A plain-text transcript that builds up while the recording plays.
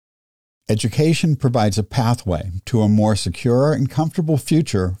Education provides a pathway to a more secure and comfortable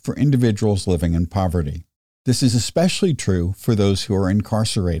future for individuals living in poverty. This is especially true for those who are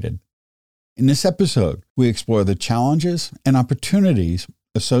incarcerated. In this episode, we explore the challenges and opportunities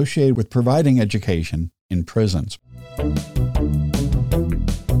associated with providing education in prisons.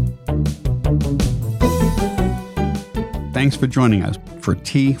 Thanks for joining us for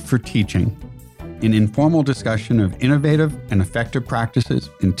T for Teaching, an informal discussion of innovative and effective practices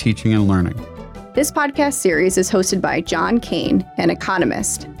in teaching and learning. This podcast series is hosted by John Kane, an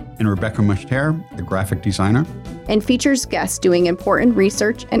economist, and Rebecca Mushtare, a graphic designer, and features guests doing important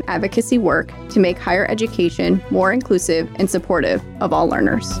research and advocacy work to make higher education more inclusive and supportive of all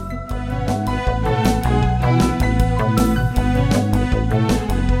learners.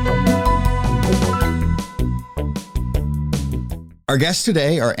 Our guests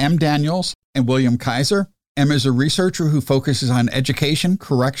today are M. Daniels and William Kaiser. M is a researcher who focuses on education,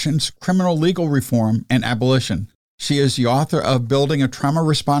 corrections, criminal legal reform, and abolition. She is the author of Building a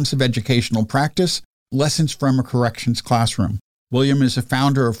Trauma-Responsive Educational Practice, Lessons from a Corrections Classroom. William is a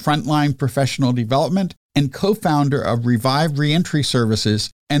founder of Frontline Professional Development and co-founder of Revive Reentry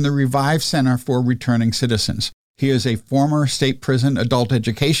Services and the Revive Center for Returning Citizens. He is a former state prison adult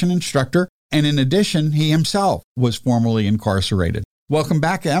education instructor, and in addition, he himself was formerly incarcerated. Welcome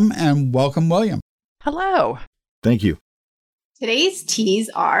back, M, and welcome, William. Hello. Thank you. Today's teas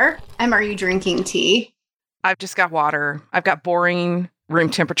are, M, are you drinking tea? I've just got water. I've got boring room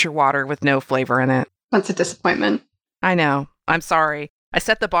temperature water with no flavor in it. That's a disappointment. I know. I'm sorry. I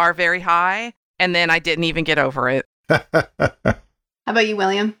set the bar very high, and then I didn't even get over it. How about you,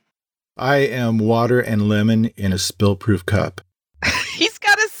 William? I am water and lemon in a spill-proof cup. He's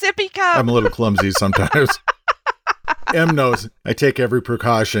got a sippy cup. I'm a little clumsy sometimes. M knows. I take every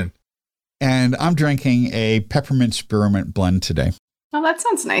precaution. And I'm drinking a peppermint spearmint blend today. Oh, that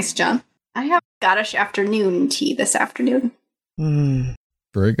sounds nice, John. I have Scottish afternoon tea this afternoon.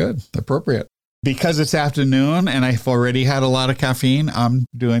 Very good. Appropriate. Because it's afternoon and I've already had a lot of caffeine, I'm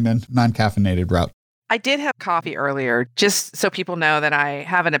doing the non-caffeinated route. I did have coffee earlier, just so people know that I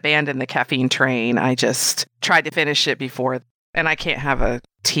haven't abandoned the caffeine train. I just tried to finish it before, and I can't have a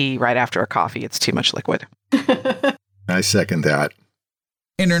tea right after a coffee. It's too much liquid. I second that.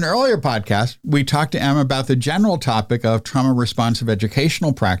 In an earlier podcast, we talked to Em about the general topic of trauma-responsive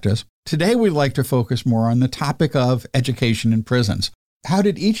educational practice. Today, we'd like to focus more on the topic of education in prisons. How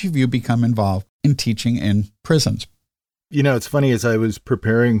did each of you become involved in teaching in prisons? You know, it's funny, as I was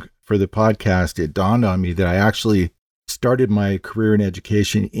preparing for the podcast, it dawned on me that I actually started my career in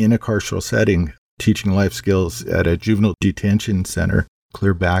education in a carceral setting, teaching life skills at a juvenile detention center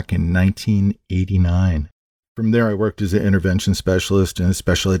clear back in 1989. From there, I worked as an intervention specialist and a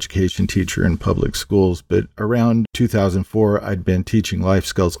special education teacher in public schools. But around 2004, I'd been teaching life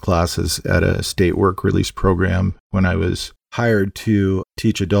skills classes at a state work release program when I was hired to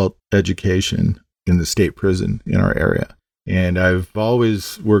teach adult education in the state prison in our area. And I've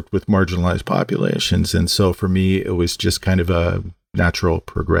always worked with marginalized populations. And so for me, it was just kind of a natural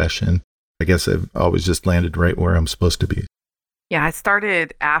progression. I guess I've always just landed right where I'm supposed to be. Yeah, I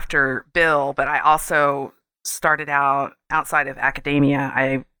started after Bill, but I also started out outside of academia.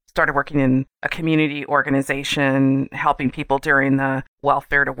 I started working in a community organization, helping people during the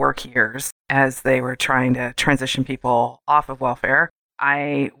welfare to work years as they were trying to transition people off of welfare.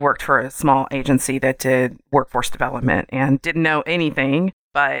 I worked for a small agency that did workforce development and didn't know anything,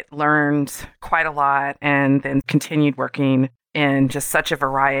 but learned quite a lot and then continued working in just such a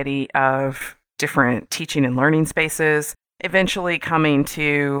variety of different teaching and learning spaces, eventually coming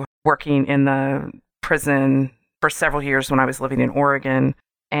to working in the prison for several years when I was living in Oregon,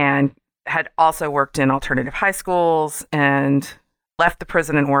 and had also worked in alternative high schools and left the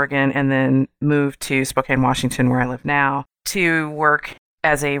prison in Oregon and then moved to Spokane, Washington, where I live now, to work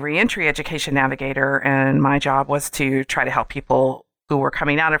as a reentry education navigator. And my job was to try to help people who were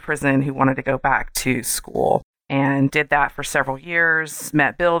coming out of prison who wanted to go back to school, and did that for several years,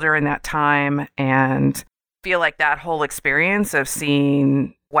 met Bill during that time, and feel like that whole experience of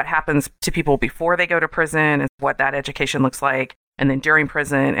seeing what happens to people before they go to prison and what that education looks like, and then during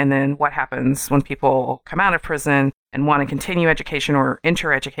prison, and then what happens when people come out of prison and want to continue education or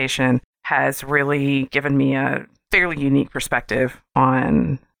enter education, has really given me a fairly unique perspective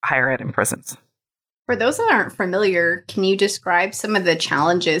on higher ed in prisons. For those that aren't familiar, can you describe some of the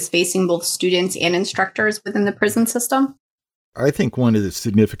challenges facing both students and instructors within the prison system? I think one of the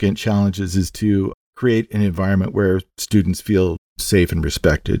significant challenges is to create an environment where students feel safe and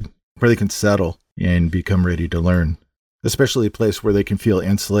respected, where they can settle and become ready to learn, especially a place where they can feel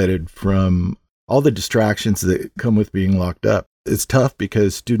insulated from all the distractions that come with being locked up. It's tough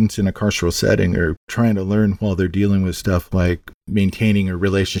because students in a carceral setting are trying to learn while they're dealing with stuff like maintaining a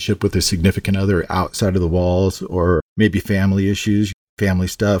relationship with a significant other outside of the walls, or maybe family issues, family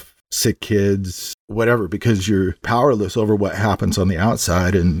stuff, sick kids, whatever, because you're powerless over what happens on the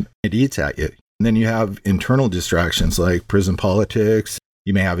outside and it eats at you. And then you have internal distractions like prison politics.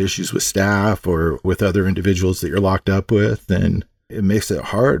 You may have issues with staff or with other individuals that you're locked up with, and it makes it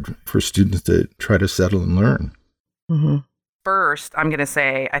hard for students to try to settle and learn. Mm-hmm. First, I'm going to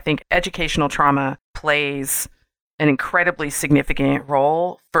say I think educational trauma plays an incredibly significant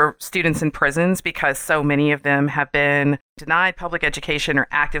role for students in prisons because so many of them have been denied public education or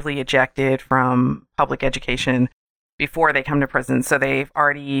actively ejected from public education before they come to prison. So they've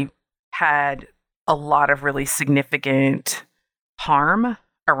already had a lot of really significant harm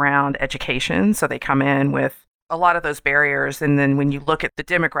around education. So they come in with a lot of those barriers. And then when you look at the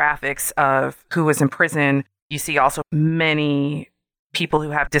demographics of who is in prison, you see also many people who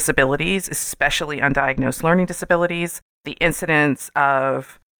have disabilities, especially undiagnosed learning disabilities. The incidence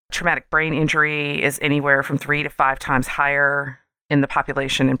of traumatic brain injury is anywhere from 3 to 5 times higher in the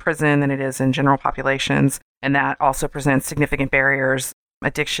population in prison than it is in general populations. And that also presents significant barriers.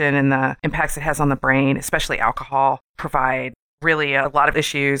 Addiction and the impacts it has on the brain, especially alcohol, provide really a lot of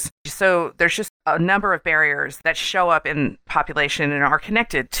issues. So there's just a number of barriers that show up in population and are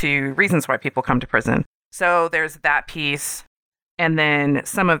connected to reasons why people come to prison. So there's that piece. And then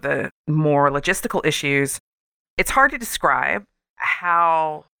some of the more logistical issues. It's hard to describe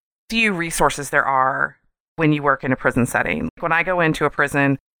how few resources there are when you work in a prison setting. When I go into a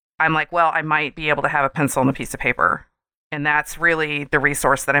prison, I'm like, well, I might be able to have a pencil and a piece of paper. And that's really the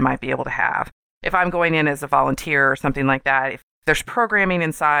resource that I might be able to have. If I'm going in as a volunteer or something like that, if there's programming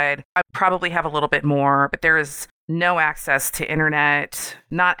inside, I probably have a little bit more, but there is no access to internet,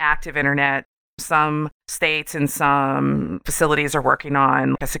 not active internet. Some states and some facilities are working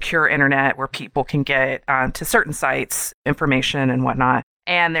on a secure internet where people can get to certain sites, information and whatnot.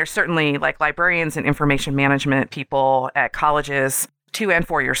 And there's certainly like librarians and information management people at colleges, 2 and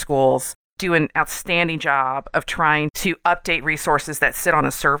 4 year schools, do an outstanding job of trying to update resources that sit on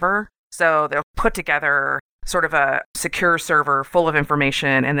a server. So they'll put together sort of a secure server full of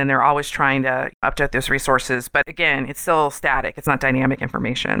information, and then they're always trying to update those resources. But again, it's still static. It's not dynamic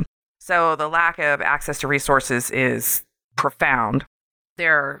information. So the lack of access to resources is profound.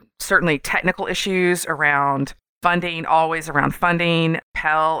 There are certainly technical issues around funding, always around funding.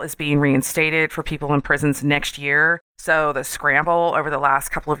 Pell is being reinstated for people in prisons next year. So the scramble over the last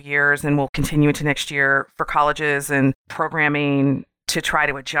couple of years and will continue into next year for colleges and programming to try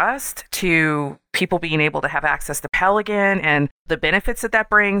to adjust to people being able to have access to Pell again and the benefits that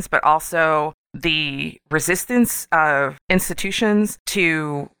brings, but also the resistance of institutions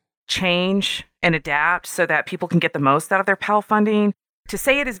to change and adapt so that people can get the most out of their Pell funding. To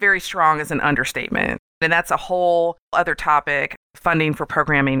say it is very strong is an understatement. And that's a whole other topic. Funding for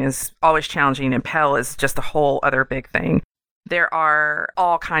programming is always challenging, and Pell is just a whole other big thing. There are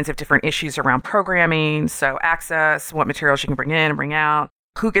all kinds of different issues around programming. So access, what materials you can bring in and bring out,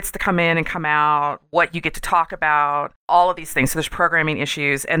 who gets to come in and come out, what you get to talk about, all of these things. So there's programming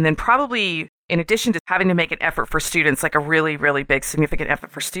issues. And then probably in addition to having to make an effort for students, like a really, really big, significant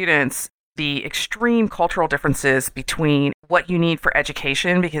effort for students, the extreme cultural differences between what you need for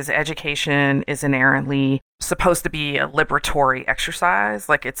education, because education is inherently supposed to be a liberatory exercise,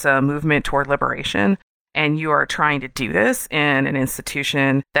 like it's a movement toward liberation. And you are trying to do this in an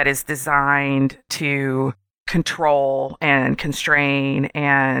institution that is designed to control and constrain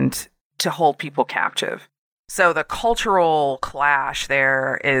and to hold people captive. So the cultural clash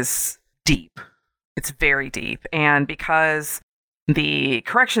there is deep. It's very deep. And because the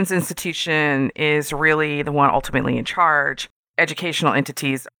corrections institution is really the one ultimately in charge, educational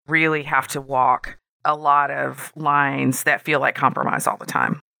entities really have to walk a lot of lines that feel like compromise all the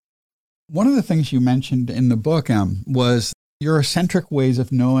time. One of the things you mentioned in the book, was Eurocentric ways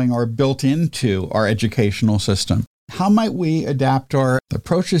of knowing are built into our educational system. How might we adapt our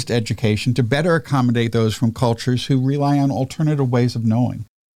approaches to education to better accommodate those from cultures who rely on alternative ways of knowing?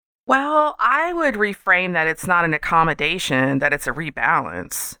 Well, I would reframe that it's not an accommodation, that it's a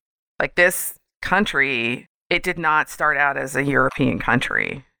rebalance. Like this country, it did not start out as a European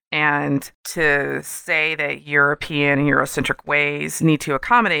country. And to say that European and Eurocentric ways need to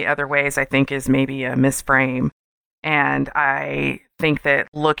accommodate other ways, I think is maybe a misframe. And I think that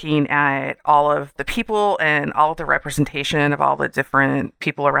looking at all of the people and all of the representation of all the different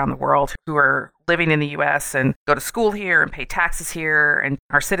people around the world who are living in the US and go to school here and pay taxes here and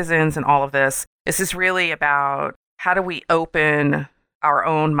are citizens and all of this is really about how do we open our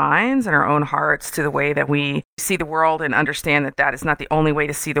own minds and our own hearts to the way that we see the world and understand that that is not the only way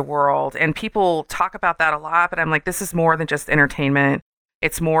to see the world. And people talk about that a lot, but I'm like, this is more than just entertainment.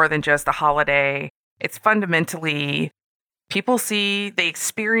 It's more than just a holiday. It's fundamentally they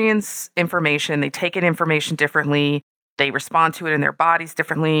experience information, they take in information differently, they respond to it in their bodies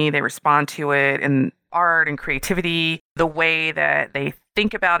differently, they respond to it in art and creativity. The way that they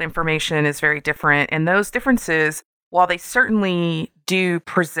think about information is very different. And those differences, while they certainly do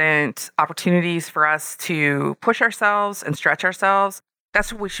present opportunities for us to push ourselves and stretch ourselves,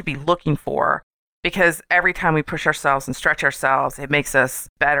 that's what we should be looking for. Because every time we push ourselves and stretch ourselves, it makes us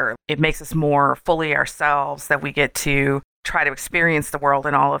better. It makes us more fully ourselves, that we get to try to experience the world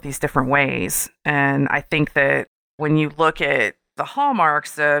in all of these different ways. And I think that when you look at the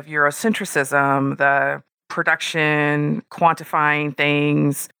hallmarks of Eurocentrism, the production, quantifying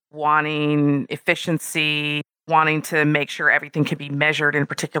things, wanting efficiency, wanting to make sure everything can be measured in a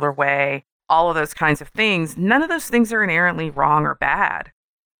particular way, all of those kinds of things, none of those things are inherently wrong or bad.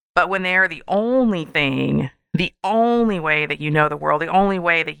 But when they are the only thing, the only way that you know the world, the only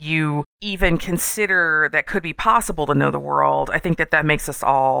way that you even consider that could be possible to know the world, I think that makes us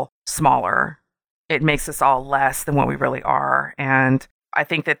all smaller. It makes us all less than what we really are. And I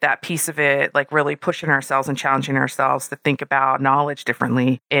think that piece of it, like really pushing ourselves and challenging ourselves to think about knowledge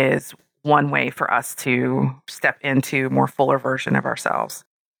differently, is one way for us to step into a more fuller version of ourselves.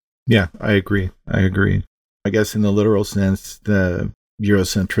 Yeah, I agree. I guess in the literal sense, the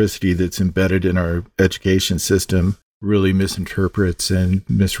Eurocentricity that's embedded in our education system really misinterprets and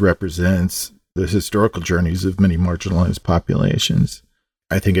misrepresents the historical journeys of many marginalized populations.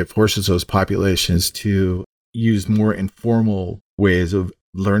 I think it forces those populations to use more informal ways of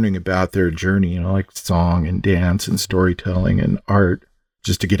learning about their journey, like song and dance and storytelling and art,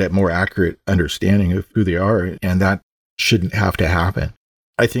 just to get a more accurate understanding of who they are. And that shouldn't have to happen.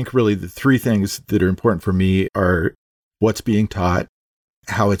 I think really the three things that are important for me are what's being taught,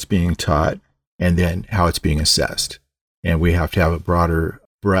 how it's being taught, and then how it's being assessed. And we have to have a broader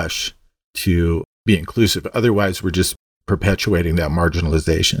brush to be inclusive. Otherwise, we're just perpetuating that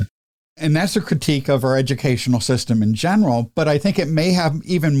marginalization. And that's a critique of our educational system in general, but I think it may have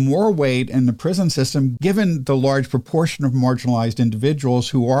even more weight in the prison system, given the large proportion of marginalized individuals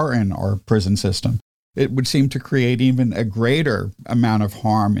who are in our prison system. It would seem to create even a greater amount of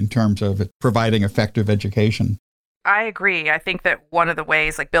harm in terms of providing effective education. I agree. I think that one of the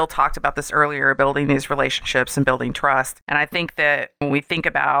ways, like Bill talked about this earlier, building these relationships and building trust. And I think that when we think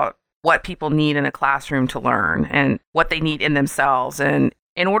about what people need in a classroom to learn and what they need in themselves, and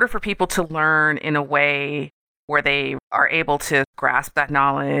in order for people to learn in a way where they are able to grasp that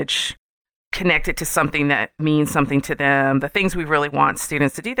knowledge, connect it to something that means something to them, the things we really want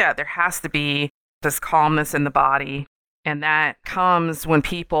students to do, that there has to be this calmness in the body. And that comes when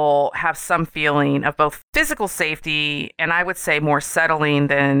people have some feeling of both physical safety and, I would say, more settling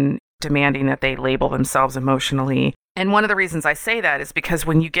than demanding that they label themselves emotionally. And one of the reasons I say that is because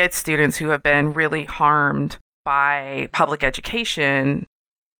when you get students who have been really harmed by public education,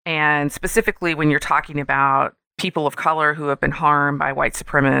 and specifically when you're talking about people of color who have been harmed by white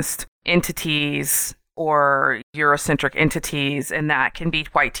supremacist entities or Eurocentric entities, and that can be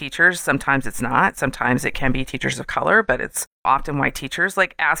white teachers. Sometimes it's not. Sometimes it can be teachers of color, but it's often white teachers,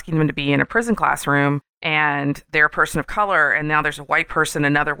 like asking them to be in a prison classroom and they're a person of color, and now there's a white person,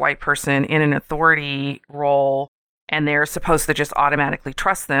 another white person in an authority role, and they're supposed to just automatically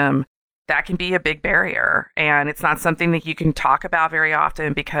trust them. That can be a big barrier. And it's not something that you can talk about very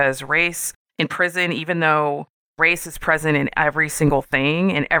often, because race in prison, even though race is present in every single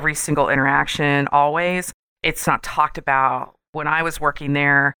thing, in every single interaction, always, it's not talked about. When I was working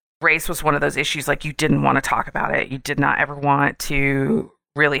there, race was one of those issues, like, you didn't want to talk about it. You did not ever want to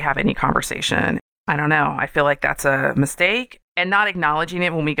really have any conversation. I don't know. I feel like that's a mistake. And not acknowledging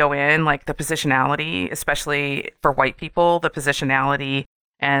it when we go in, like the positionality, especially for white people, the positionality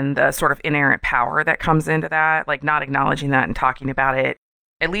and the sort of inherent power that comes into that, like not acknowledging that and talking about it,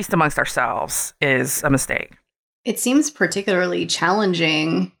 at least amongst ourselves, is a mistake. It seems particularly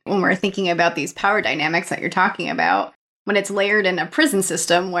challenging when we're thinking about these power dynamics that you're talking about, when it's layered in a prison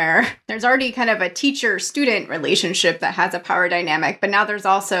system where there's already kind of a teacher-student relationship that has a power dynamic, but now there's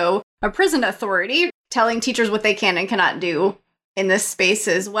also a prison authority telling teachers what they can and cannot do in this space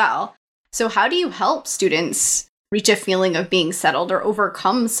as well. So how do you help students reach a feeling of being settled or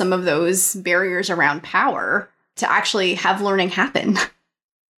overcome some of those barriers around power to actually have learning happen?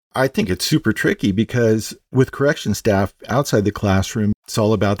 I think it's super tricky, because with correction staff outside the classroom, it's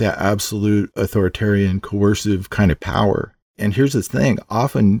all about that absolute authoritarian, coercive kind of power. And here's the thing,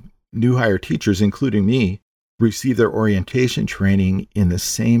 often new hire teachers, including me, receive their orientation training in the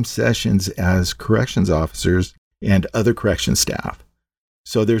same sessions as corrections officers and other correction staff.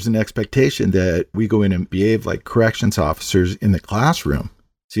 So there's an expectation that we go in and behave like corrections officers in the classroom.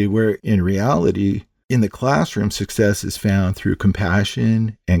 See, where in reality, in the classroom, success is found through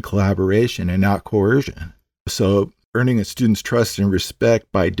compassion and collaboration and not coercion. So earning a student's trust and respect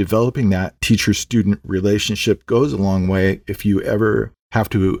by developing that teacher-student relationship goes a long way if you ever have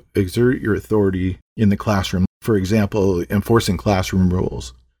to exert your authority in the classroom. For example, enforcing classroom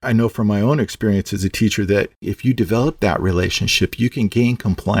rules. I know from my own experience as a teacher that if you develop that relationship, you can gain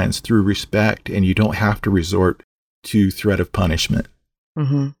compliance through respect and you don't have to resort to threat of punishment.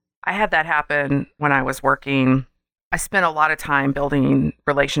 Mm-hmm. I had that happen when I was working. I spent a lot of time building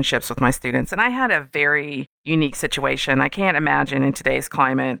relationships with my students, and I had a very unique situation. I can't imagine in today's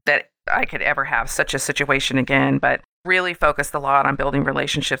climate that I could ever have such a situation again, but really focused a lot on building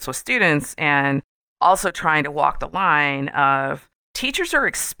relationships with students and also trying to walk the line of teachers are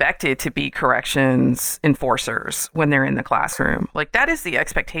expected to be corrections enforcers when they're in the classroom. Like, that is the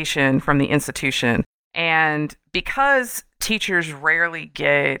expectation from the institution. And because teachers rarely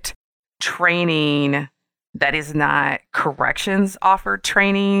get training that is not corrections offered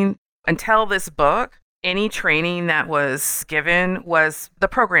training, until this book, any training that was given was the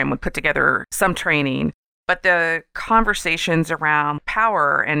program would put together some training. But the conversations around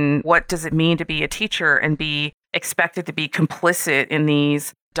power and what does it mean to be a teacher and be expected to be complicit in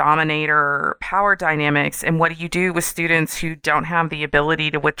these dominator power dynamics, and what do you do with students who don't have the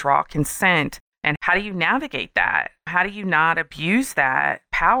ability to withdraw consent, and how do you navigate that? How do you not abuse that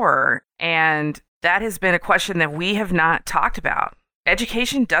power? And that has been a question that we have not talked about.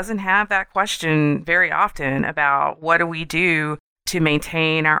 Education doesn't have that question very often about what do we do to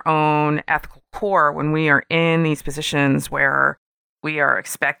maintain our own ethical core when we are in these positions where we are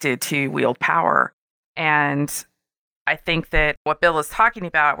expected to wield power. And I think that what Bill is talking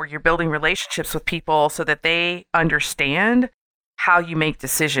about, where you're building relationships with people so that they understand how you make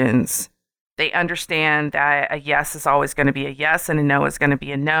decisions. They understand that a yes is always going to be a yes and a no is going to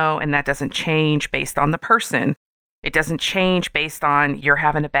be a no, and that doesn't change based on the person. It doesn't change based on you're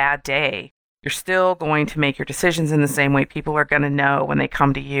having a bad day. You're still going to make your decisions in the same way. People are going to know when they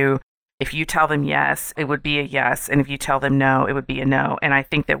come to you. If you tell them yes, it would be a yes. And if you tell them no, it would be a no. And I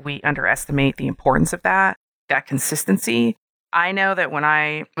think that we underestimate the importance of that consistency. I know that when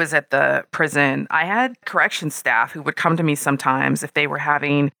I was at the prison, I had corrections staff who would come to me sometimes if they were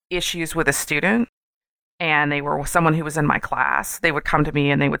having issues with a student and they were someone who was in my class. They would come to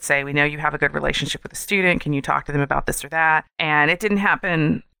me and they would say, we know you have a good relationship with a student. Can you talk to them about this or that? And it didn't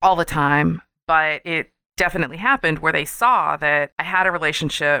happen all the time, but it definitely happened where they saw that I had a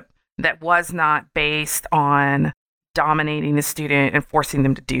relationship that was not based on dominating the student and forcing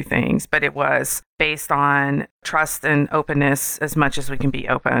them to do things, but it was based on trust and openness as much as we can be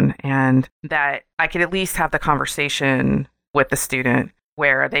open, and that I could at least have the conversation with the student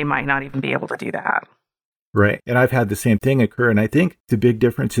where they might not even be able to do that. Right. And I've had the same thing occur. And I think the big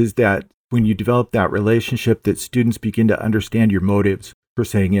difference is that when you develop that relationship, that students begin to understand your motives for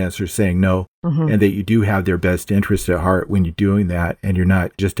saying yes or saying no, and that you do have their best interest at heart when you're doing that, and you're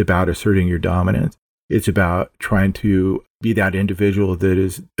not just about asserting your dominance. It's about trying to be that individual that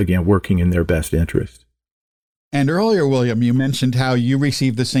is, again, working in their best interest. And earlier, William, you mentioned how you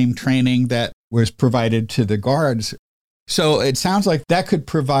received the same training that was provided to the guards. So it sounds like that could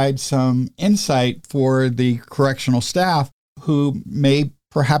provide some insight for the correctional staff who may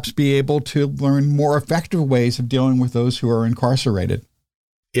perhaps be able to learn more effective ways of dealing with those who are incarcerated.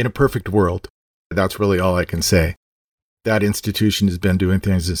 In a perfect world, that's really all I can say. That institution has been doing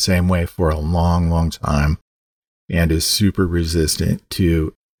things the same way for a long, long time and is super resistant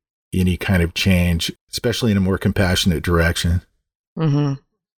to any kind of change, especially in a more compassionate direction.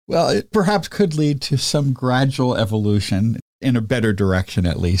 Well, it perhaps could lead to some gradual evolution in a better direction,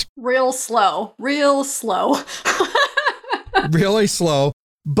 at least. Real slow. Really slow.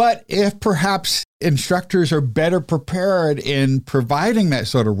 But if perhaps instructors are better prepared in providing that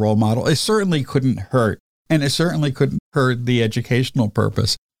sort of role model, it certainly couldn't hurt. And it certainly couldn't hurt the educational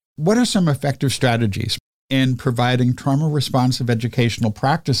purpose. What are some effective strategies in providing trauma-responsive educational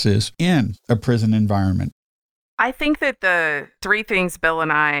practices in a prison environment? I think that the three things Bill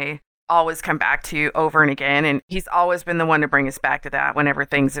and I always come back to over and again, and he's always been the one to bring us back to that whenever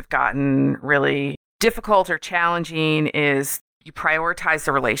things have gotten really difficult or challenging, is you prioritize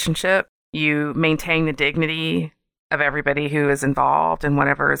the relationship, you maintain the dignity of everybody who is involved in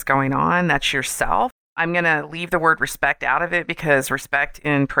whatever is going on. That's yourself. I'm going to leave the word respect out of it because respect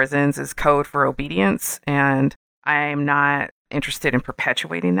in prisons is code for obedience, and I'm not interested in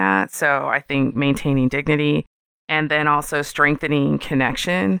perpetuating that. So I think maintaining dignity, and then also strengthening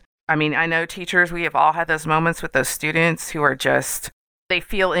connection. I mean, I know teachers, we have all had those moments with those students who are just, they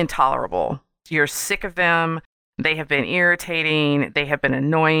feel intolerable. You're sick of them. They have been irritating. They have been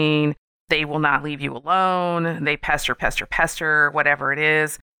annoying. They will not leave you alone. They pester, whatever it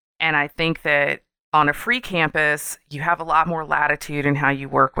is. And I think that on a free campus, you have a lot more latitude in how you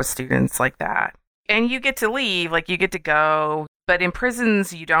work with students like that. And you get to leave, like you get to go. But in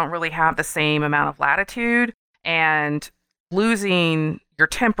prisons, you don't really have the same amount of latitude. And losing your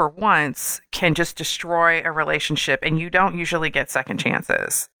temper once can just destroy a relationship. And you don't usually get second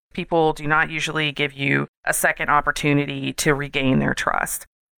chances. People do not usually give you a second opportunity to regain their trust.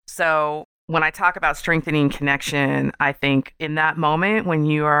 So when I talk about strengthening connection, I think in that moment when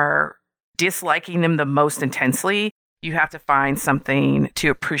you are disliking them the most intensely, you have to find something to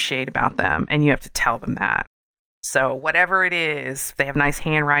appreciate about them, and you have to tell them that. So whatever it is, they have nice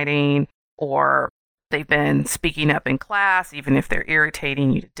handwriting, or they've been speaking up in class, even if they're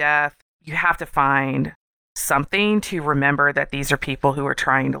irritating you to death, you have to find something to remember that these are people who are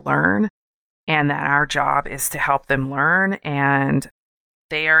trying to learn, and that our job is to help them learn, and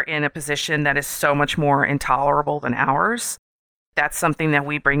they are in a position that is so much more intolerable than ours. That's something that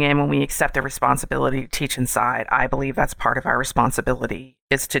we bring in when we accept the responsibility to teach inside. I believe that's part of our responsibility,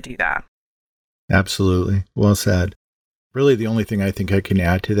 is to do that. Absolutely. Well said. Really, the only thing I think I can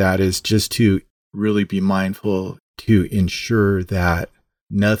add to that is just to really be mindful to ensure that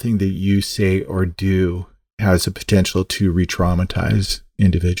nothing that you say or do has the potential to re-traumatize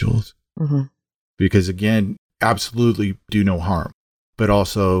individuals. Mm-hmm. Because again, absolutely do no harm. But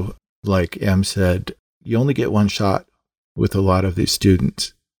also, like Em said, you only get one shot with a lot of these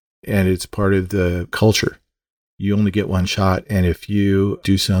students. And it's part of the culture. You only get one shot. And if you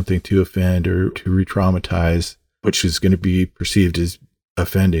do something to offend or to re-traumatize, which is going to be perceived as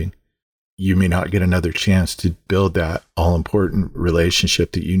offending, you may not get another chance to build that all-important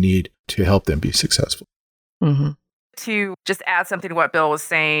relationship that you need to help them be successful. Mm-hmm. To just add something to what Bill was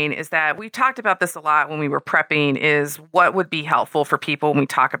saying is that we talked about this a lot when we were prepping, is what would be helpful for people when we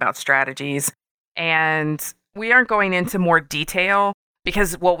talk about strategies. And we aren't going into more detail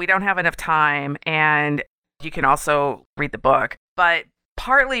because, well, we don't have enough time, and you can also read the book. But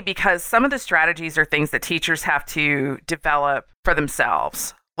partly because some of the strategies are things that teachers have to develop for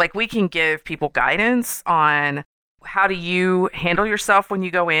themselves. Like, we can give people guidance on how do you handle yourself when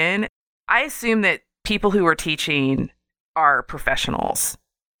you go in. I assume that people who are teaching are professionals,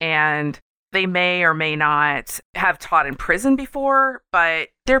 and they may or may not have taught in prison before, but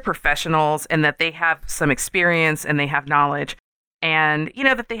they're professionals, and that they have some experience and they have knowledge, and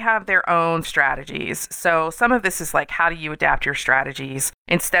that they have their own strategies. So some of this is like, how do you adapt your strategies?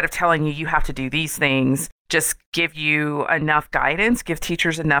 Instead of telling you have to do these things, just give you enough guidance, give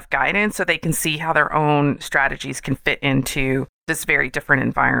teachers enough guidance so they can see how their own strategies can fit into this very different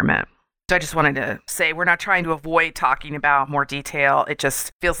environment. So I just wanted to say, we're not trying to avoid talking about more detail. It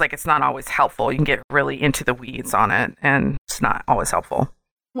just feels like it's not always helpful. You can get really into the weeds on it, and it's not always helpful.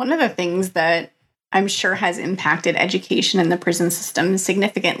 One of the things that I'm sure has impacted education in the prison system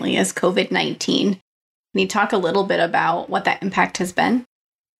significantly is COVID-19. Can you talk a little bit about what that impact has been?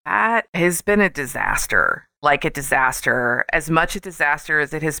 That has been a disaster, as much a disaster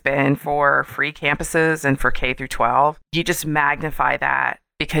as it has been for free campuses and for K through 12. You just magnify that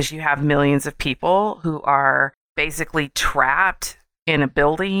because you have millions of people who are basically trapped in a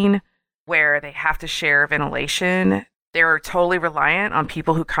building where they have to share ventilation. They're totally reliant on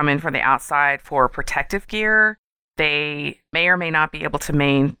people who come in from the outside for protective gear. They may or may not be able to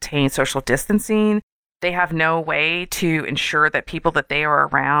maintain social distancing. They have no way to ensure that people that they are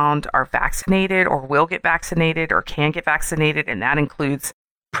around are vaccinated or will get vaccinated or can get vaccinated. And that includes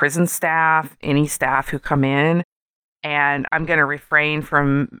prison staff, any staff who come in. And I'm going to refrain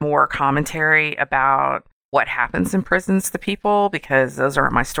from more commentary about what happens in prisons to people, because those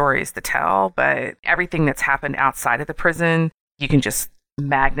aren't my stories to tell. But everything that's happened outside of the prison, you can just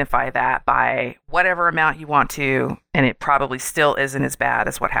magnify that by whatever amount you want to, and it probably still isn't as bad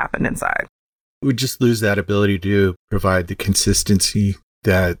as what happened inside. We just lose that ability to provide the consistency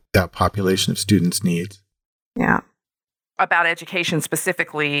that that population of students needs. Yeah. About education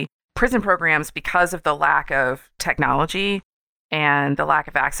specifically, prison programs, because of the lack of technology and the lack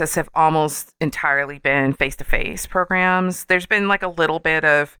of access, have almost entirely been face-to-face programs. There's been like a little bit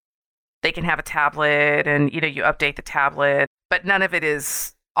of, they can have a tablet and, you update the tablet, but none of it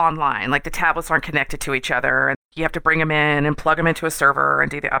is online. Like, the tablets aren't connected to each other, and you have to bring them in and plug them into a server and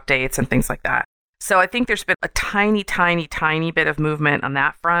do the updates and things like that. So I think there's been a tiny, tiny, tiny bit of movement on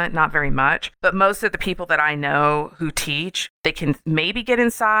that front, not very much. But most of the people that I know who teach, they can maybe get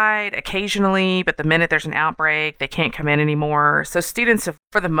inside occasionally, but the minute there's an outbreak, they can't come in anymore. So students have,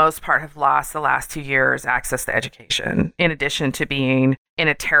 for the most part, have lost the last 2 years access to education, in addition to being in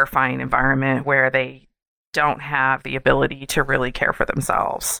a terrifying environment where they don't have the ability to really care for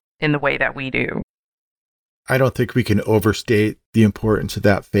themselves in the way that we do. I don't think we can overstate the importance of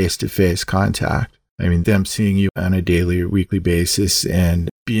that face-to-face contact. I mean, them seeing you on a daily or weekly basis and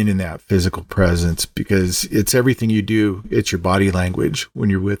being in that physical presence, because it's everything you do. It's your body language when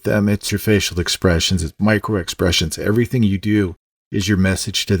you're with them. It's your facial expressions. It's micro expressions. Everything you do is your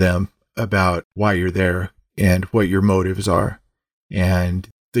message to them about why you're there and what your motives are. And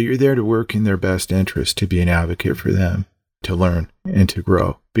that you're there to work in their best interest, to be an advocate for them, to learn and to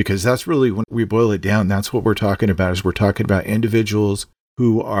grow. Because that's really, when we boil it down, that's what we're talking about, is we're talking about individuals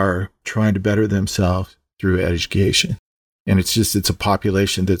who are trying to better themselves through education. And it's a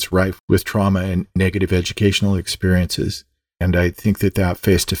population that's rife with trauma and negative educational experiences. And I think that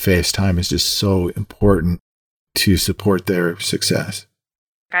face-to-face time is just so important to support their success.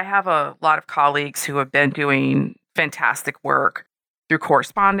 I have a lot of colleagues who have been doing fantastic work through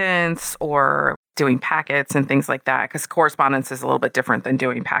correspondence or doing packets and things like that, because correspondence is a little bit different than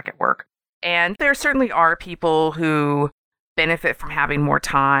doing packet work. And there certainly are people who benefit from having more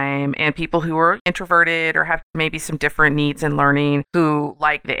time, and people who are introverted or have maybe some different needs in learning who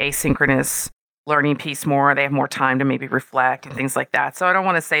like the asynchronous learning piece more. They have more time to maybe reflect and things like that. So I don't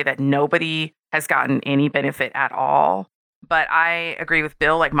want to say that nobody has gotten any benefit at all, but I agree with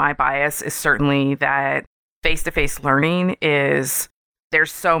Bill. Like, my bias is certainly that face-to-face learning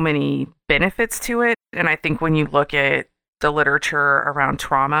there's so many benefits to it. And I think when you look at the literature around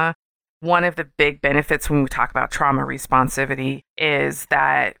trauma, one of the big benefits when we talk about trauma responsivity is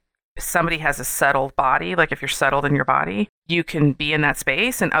that somebody has a settled body. Like, if you're settled in your body, you can be in that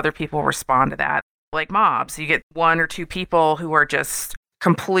space and other people respond to that. Like mobs, you get one or two people who are just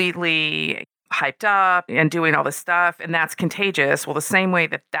completely hyped up and doing all this stuff, and that's contagious. Well, the same way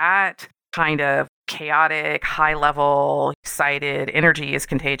that kind of chaotic, high-level, excited energy is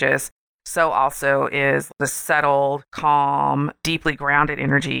contagious, so also is the settled, calm, deeply grounded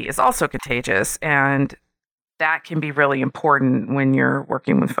energy is also contagious. And that can be really important when you're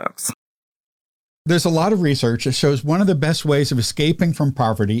working with folks. There's a lot of research that shows one of the best ways of escaping from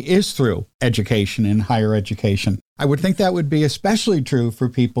poverty is through education and higher education. I would think that would be especially true for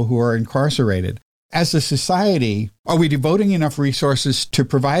people who are incarcerated. As a society, are we devoting enough resources to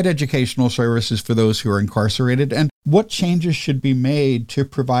provide educational services for those who are incarcerated? And what changes should be made to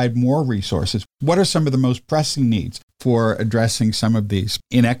provide more resources? What are some of the most pressing needs for addressing some of these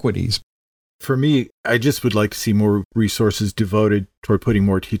inequities? For me, I just would like to see more resources devoted toward putting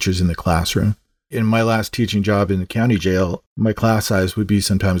more teachers in the classroom. In my last teaching job in the county jail, my class size would be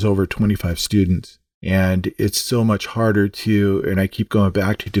sometimes over 25 students. And it's so much harder and I keep going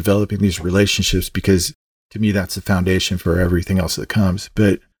back to developing these relationships, because to me, that's the foundation for everything else that comes.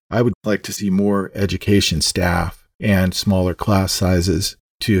 But I would like to see more education staff and smaller class sizes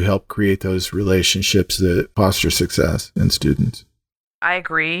to help create those relationships that foster success in students. I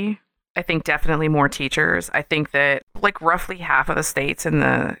agree. I think definitely more teachers. I think that like roughly half of the states in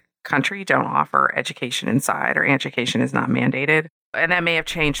the country don't offer education inside, or education is not mandated. And that may have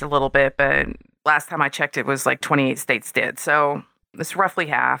changed a little bit, but last time I checked, it was like 28 states did. So it's roughly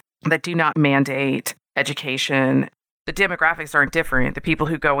half that do not mandate education. The demographics aren't different. The people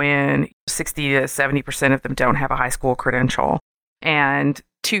who go in, 60 to 70% of them don't have a high school credential. And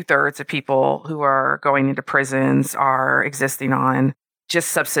 2/3 of people who are going into prisons are existing on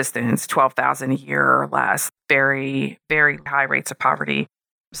just subsistence, $12,000 a year or less. Very, very high rates of poverty.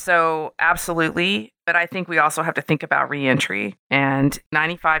 So absolutely. But I think we also have to think about reentry, and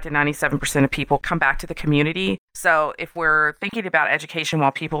 95 to 97% of people come back to the community. So if we're thinking about education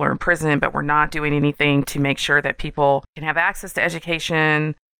while people are in prison, but we're not doing anything to make sure that people can have access to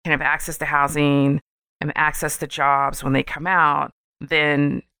education, can have access to housing, and access to jobs when they come out,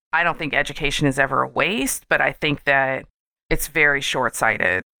 then I don't think education is ever a waste, but I think that it's very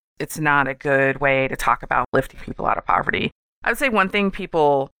short-sighted. It's not a good way to talk about lifting people out of poverty. I would say one thing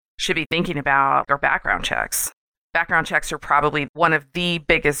people should be thinking about are background checks. Background checks are probably one of the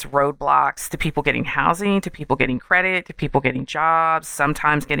biggest roadblocks to people getting housing, to people getting credit, to people getting jobs,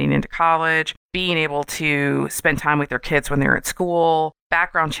 sometimes getting into college, being able to spend time with their kids when they're at school.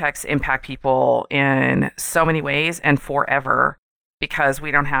 Background checks impact people in so many ways and forever, because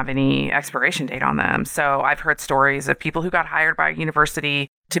we don't have any expiration date on them. So I've heard stories of people who got hired by a university,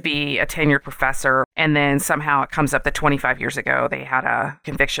 to be a tenured professor, and then somehow it comes up that 25 years ago they had a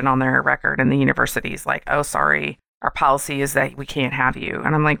conviction on their record, and the university's like, oh, sorry, our policy is that we can't have you.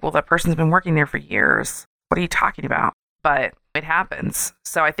 And I'm like, well, that person's been working there for years. What are you talking about? But it happens.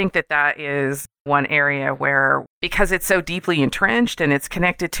 So I think that that is one area where, because it's so deeply entrenched and it's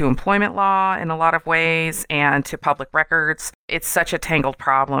connected to employment law in a lot of ways and to public records, it's such a tangled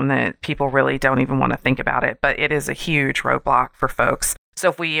problem that people really don't even want to think about it. But it is a huge roadblock for folks. So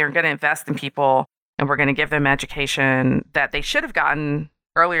if we are going to invest in people and we're going to give them education that they should have gotten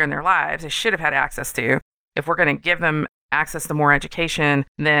earlier in their lives, they should have had access to, if we're going to give them access to more education,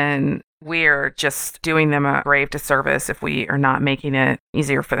 then we're just doing them a grave disservice if we are not making it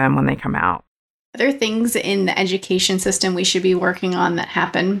easier for them when they come out. Are there things in the education system we should be working on that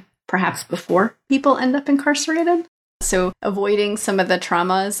happen perhaps before people end up incarcerated? So avoiding some of the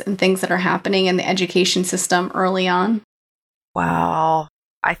traumas and things that are happening in the education system early on? Wow.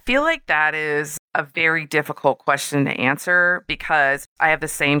 I feel like that is a very difficult question to answer because I have the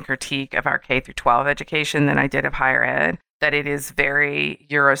same critique of our K through 12 education than I did of higher ed, that it is very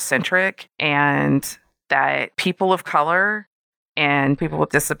Eurocentric and that people of color and people with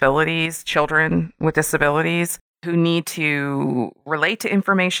disabilities, children with disabilities who need to relate to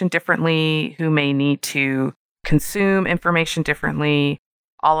information differently, who may need to consume information differently,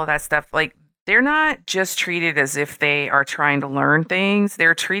 all of that stuff, like they're not just treated as if they are trying to learn things.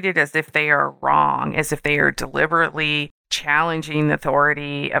 They're treated as if they are wrong, as if they are deliberately challenging the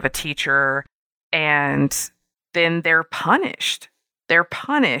authority of a teacher. And then they're punished. They're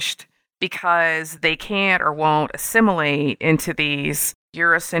punished because they can't or won't assimilate into these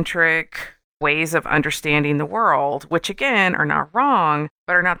Eurocentric ways of understanding the world, which again are not wrong,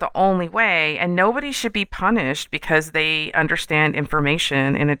 but are not the only way. And nobody should be punished because they understand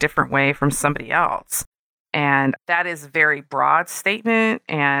information in a different way from somebody else. And that is a very broad statement.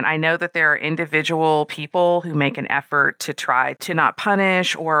 And I know that there are individual people who make an effort to try to not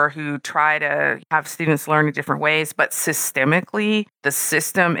punish or who try to have students learn in different ways. But systemically, the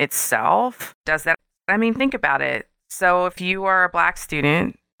system itself does that. I mean, think about it. So if you are a Black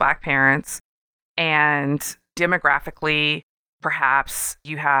student, Black parents, and demographically, perhaps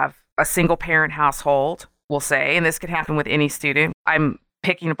you have a single parent household, we'll say, and this could happen with any student. I'm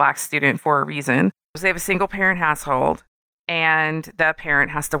picking a Black student for a reason. So they have a single parent household and the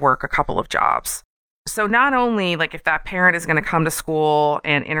parent has to work a couple of jobs. So not only like if that parent is going to come to school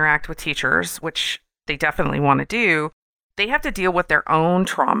and interact with teachers, which they definitely want to do, they have to deal with their own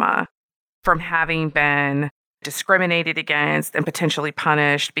trauma from having been discriminated against and potentially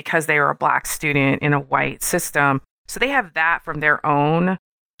punished because they are a Black student in a white system. So they have that from their own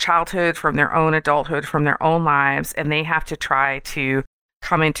childhood, from their own adulthood, from their own lives, and they have to try to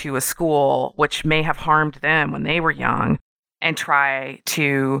come into a school which may have harmed them when they were young and try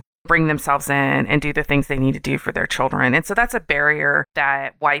to bring themselves in and do the things they need to do for their children. And so that's a barrier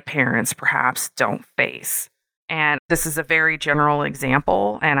that white parents perhaps don't face. And this is a very general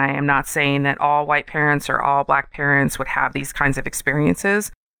example, and I am not saying that all white parents or all Black parents would have these kinds of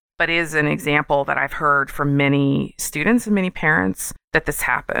experiences, but it is an example that I've heard from many students and many parents that this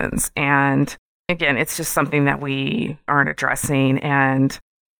happens. And again, it's just something that we aren't addressing, and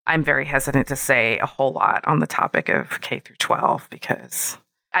I'm very hesitant to say a whole lot on the topic of K through 12 because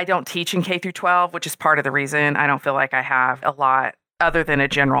I don't teach in K through 12, which is part of the reason I don't feel like I have a lot other than a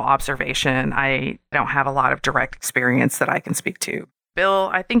general observation. I don't have a lot of direct experience that I can speak to.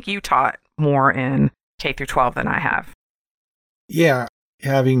 Bill, I think you taught more in K through 12 than I have. Yeah,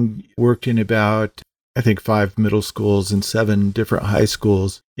 having worked in about, I think, 5 middle schools and 7 different high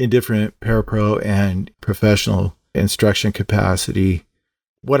schools in different parapro and professional instruction capacity,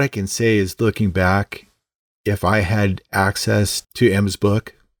 what I can say is, looking back, if I had access to M's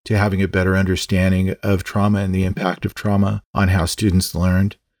book, to having a better understanding of trauma and the impact of trauma on how students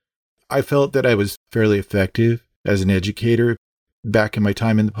learned, I felt that I was fairly effective as an educator back in my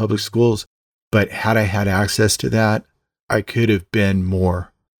time in the public schools. But had I had access to that, I could have been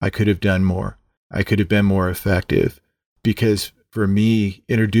more. I could have done more. I could have been more effective. Because for me,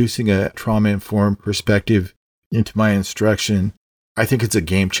 introducing a trauma-informed perspective into my instruction, I think it's a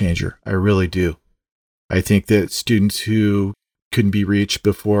game changer. I really do. I think that students who couldn't be reached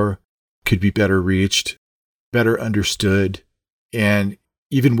before could be better reached, better understood, and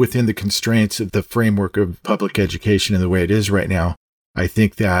even within the constraints of the framework of public education and the way it is right now, I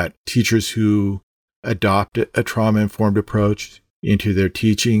think that teachers who adopt a trauma-informed approach into their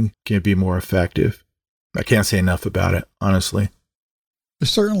teaching can be more effective. I can't say enough about it, honestly.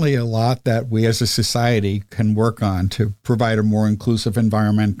 There's certainly a lot that we as a society can work on to provide a more inclusive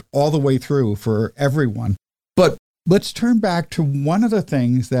environment all the way through for everyone. But Let's turn back to one of the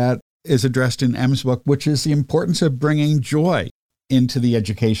things that is addressed in M's book, which is the importance of bringing joy into the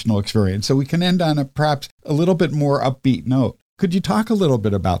educational experience. So we can end on perhaps a little bit more upbeat note. Could you talk a little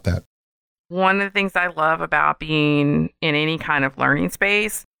bit about that? One of the things I love about being in any kind of learning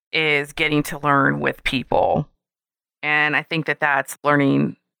space is getting to learn with people. And I think that that's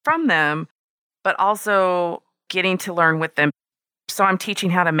learning from them, but also getting to learn with them. So I'm teaching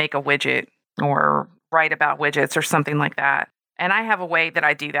how to make a widget or write about widgets or something like that. And I have a way that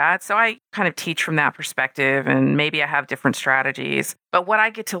I do that. So I kind of teach from that perspective, and maybe I have different strategies. But what I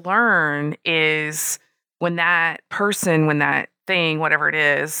get to learn is when that person, when that thing, whatever it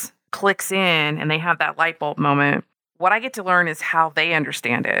is, clicks in and they have that light bulb moment, what I get to learn is how they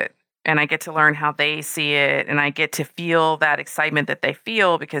understand it. And I get to learn how they see it. And I get to feel that excitement that they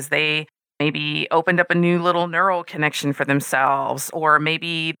feel because they maybe opened up a new little neural connection for themselves, or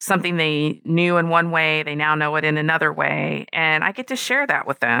maybe something they knew in one way, they now know it in another way. And I get to share that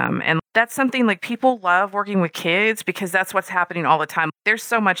with them. And that's something like people love working with kids because that's what's happening all the time. There's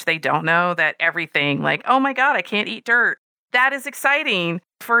so much they don't know that everything like, oh my God, I can't eat dirt. That is exciting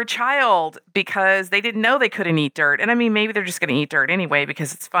for a child because they didn't know they couldn't eat dirt. And I mean, maybe they're just going to eat dirt anyway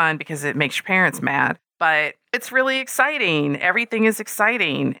because it's fun, because it makes your parents mad. But it's really exciting. Everything is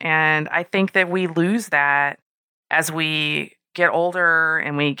exciting. And I think that we lose that as we get older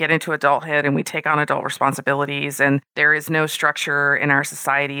and we get into adulthood and we take on adult responsibilities. And there is no structure in our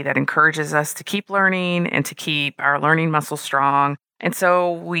society that encourages us to keep learning and to keep our learning muscles strong. And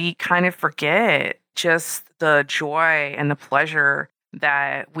so we kind of forget just the joy and the pleasure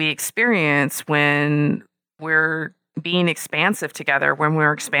that we experience when we're being expansive together, when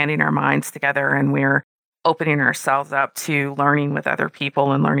we're expanding our minds together and we're opening ourselves up to learning with other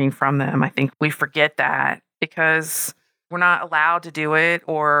people and learning from them. I think we forget that because we're not allowed to do it,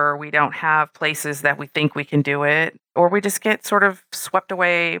 or we don't have places that we think we can do it, or we just get sort of swept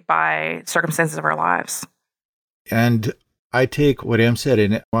away by circumstances of our lives. And I take what Em said,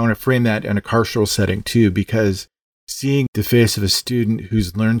 and I want to frame that in a carceral setting too, because seeing the face of a student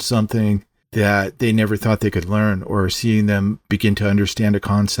who's learned something that they never thought they could learn, or seeing them begin to understand a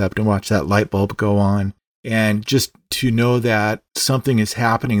concept and watch that light bulb go on, and just to know that something is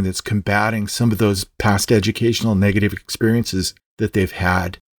happening that's combating some of those past educational negative experiences that they've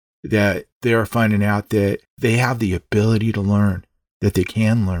had, that they are finding out that they have the ability to learn, that they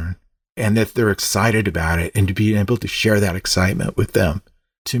can learn, and that they're excited about it, and to be able to share that excitement with them.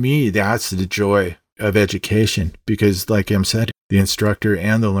 To me, that's the joy of education, because like Em said, the instructor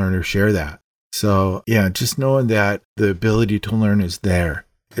and the learner share that. So yeah, just knowing that the ability to learn is there,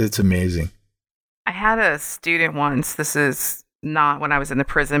 it's amazing. I had a student once, this is not when I was in the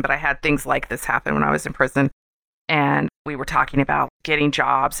prison, but I had things like this happen when I was in prison. And we were talking about getting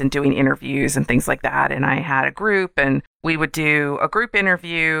jobs and doing interviews and things like that. And I had a group, and we would do a group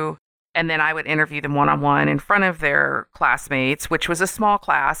interview, and then I would interview them one-on-one in front of their classmates, which was a small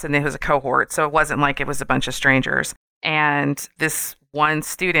class, and it was a cohort. So it wasn't like it was a bunch of strangers. And this one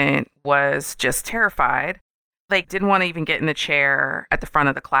student was just terrified. They didn't want to even get in the chair at the front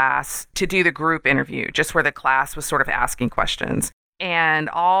of the class to do the group interview, just where the class was sort of asking questions. And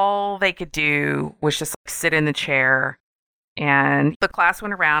all they could do was just sit in the chair. And the class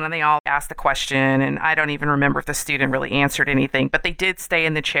went around and they all asked the question. And I don't even remember if the student really answered anything, but they did stay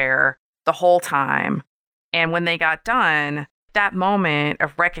in the chair the whole time. And when they got done, that moment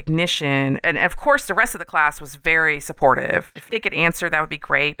of recognition, and of course the rest of the class was very supportive. If they could answer, that would be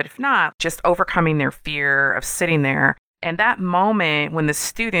great. But if not, just overcoming their fear of sitting there. And that moment when the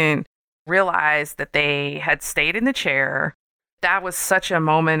student realized that they had stayed in the chair, that was such a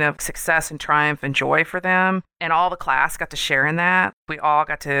moment of success and triumph and joy for them. And all the class got to share in that. We all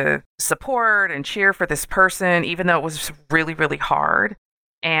got to support and cheer for this person, even though it was really, really hard.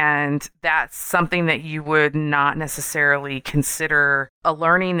 And that's something that you would not necessarily consider a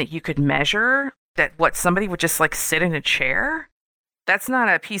learning that you could measure, that what somebody would just like sit in a chair. That's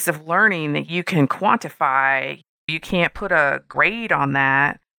not a piece of learning that you can quantify. You can't put a grade on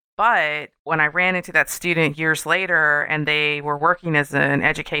that. But when I ran into that student years later, and they were working as an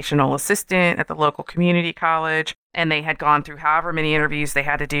educational assistant at the local community college, and they had gone through however many interviews they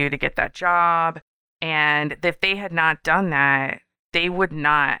had to do to get that job. And if they had not done that, they would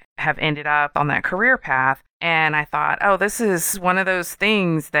not have ended up on that career path. And I thought, oh, this is one of those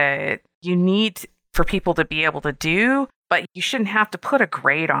things that you need for people to be able to do, but you shouldn't have to put a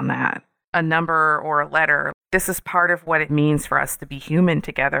grade on that, a number or a letter. This is part of what it means for us to be human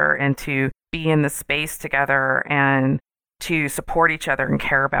together and to be in the space together. And to support each other and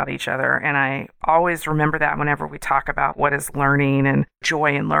care about each other. And I always remember that whenever we talk about what is learning and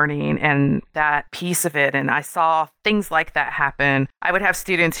joy in learning and that piece of it. And I saw things like that happen. I would have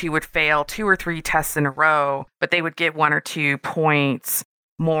students who would fail 2 or 3 tests in a row, but they would get 1 or 2 points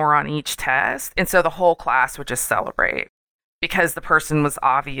more on each test. And so the whole class would just celebrate because the person was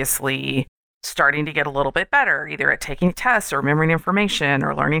obviously starting to get a little bit better, either at taking tests or remembering information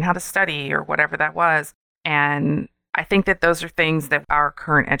or learning how to study or whatever that was. And I think that those are things that our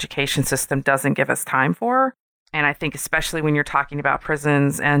current education system doesn't give us time for. And I think especially when you're talking about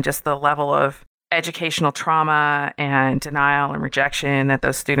prisons and just the level of educational trauma and denial and rejection that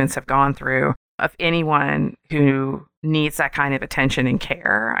those students have gone through, of anyone who needs that kind of attention and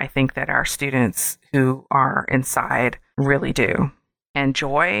care, I think that our students who are inside really do. And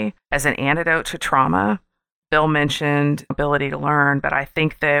joy as an antidote to trauma, Bill mentioned ability to learn, but I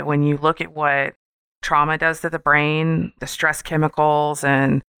think that when you look at what trauma does to the brain, the stress chemicals,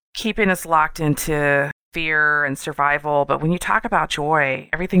 and keeping us locked into fear and survival. But when you talk about joy,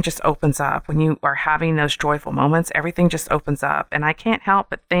 everything just opens up. When you are having those joyful moments, everything just opens up. And I can't help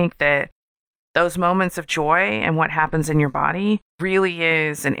but think that those moments of joy and what happens in your body really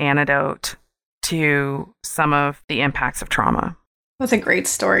is an antidote to some of the impacts of trauma. That's a great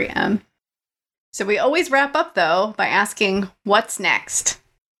story, Em. So we always wrap up, though, by asking, what's next?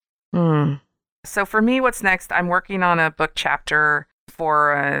 So for me, what's next? I'm working on a book chapter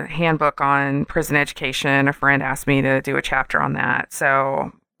for a handbook on prison education. A friend asked me to do a chapter on that.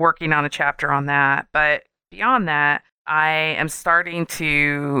 So working on a chapter on that. But beyond that, I am starting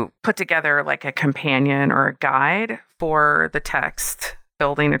to put together like a companion or a guide for the text,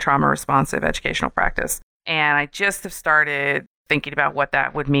 Building a Trauma Responsive Educational Practice. And I just have started thinking about what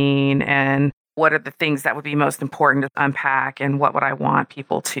that would mean and what are the things that would be most important to unpack and what would I want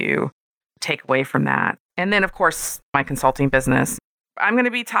people to take away from that. And then, of course, my consulting business. I'm going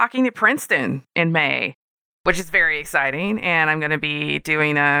to be talking to Princeton in May, which is very exciting. And I'm going to be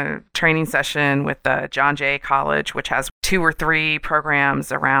doing a training session with the John Jay College, which has 2 or 3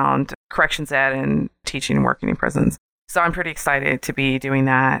 programs around corrections ed and teaching and working in prisons. So I'm pretty excited to be doing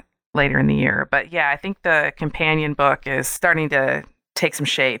that later in the year. But yeah, I think the companion book is starting to take some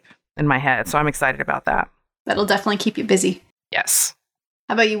shape in my head. So I'm excited about that. That'll definitely keep you busy. Yes.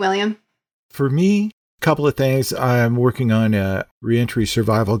 How about you, William? For me, a couple of things. I'm working on a reentry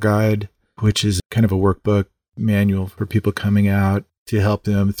survival guide, which is kind of a workbook manual for people coming out to help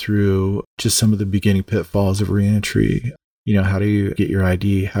them through just some of the beginning pitfalls of reentry. You know, how do you get your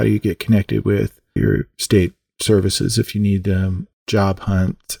ID? How do you get connected with your state services if you need them? Job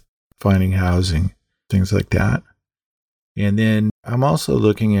hunt, finding housing, things like that. And then I'm also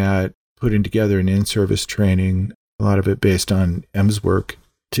looking at putting together an in-service training, a lot of it based on Em's work,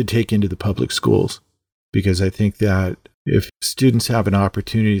 to take into the public schools. Because I think that if students have an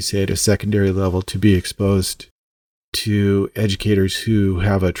opportunity, say at a secondary level, to be exposed to educators who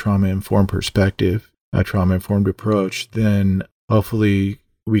have a trauma-informed perspective, a trauma-informed approach, then hopefully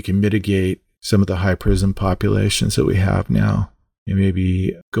we can mitigate some of the high prison populations that we have now and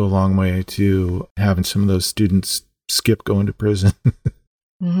maybe go a long way to having some of those students skip going to prison.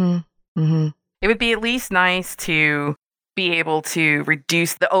 It would be at least nice to be able to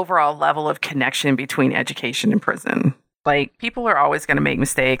reduce the overall level of connection between education and prison. Like, people are always going to make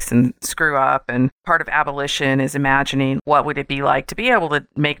mistakes and screw up. And part of abolition is imagining what would it be like to be able to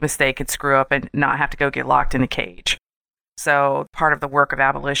make a mistake and screw up and not have to go get locked in a cage. So part of the work of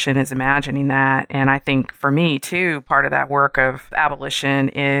abolition is imagining that. And I think for me, too, part of that work of abolition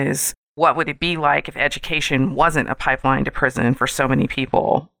is what would it be like if education wasn't a pipeline to prison for so many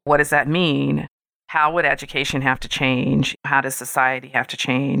people? What does that mean? How would education have to change? How does society have to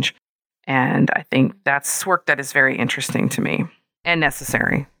change? And I think that's work that is very interesting to me and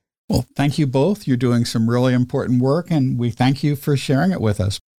necessary. Well, thank you both. You're doing some really important work, and we thank you for sharing it with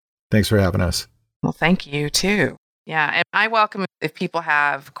us. Thanks for having us. Well, thank you, too. Yeah, and I welcome if people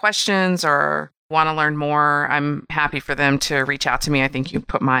have questions or want to learn more. I'm happy for them to reach out to me. I think you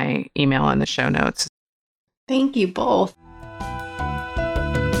put my email in the show notes. Thank you both.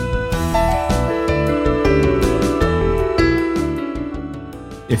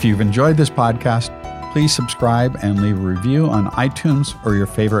 If you've enjoyed this podcast, please subscribe and leave a review on iTunes or your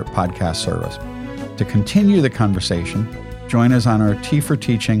favorite podcast service. To continue the conversation, join us on our T for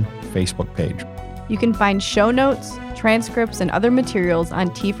Teaching Facebook page. You can find show notes, transcripts, and other materials on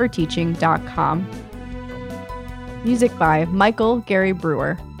tforteaching.com. Music by Michael Gary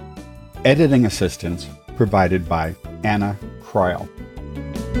Brewer. Editing assistance provided by Anna Croyle.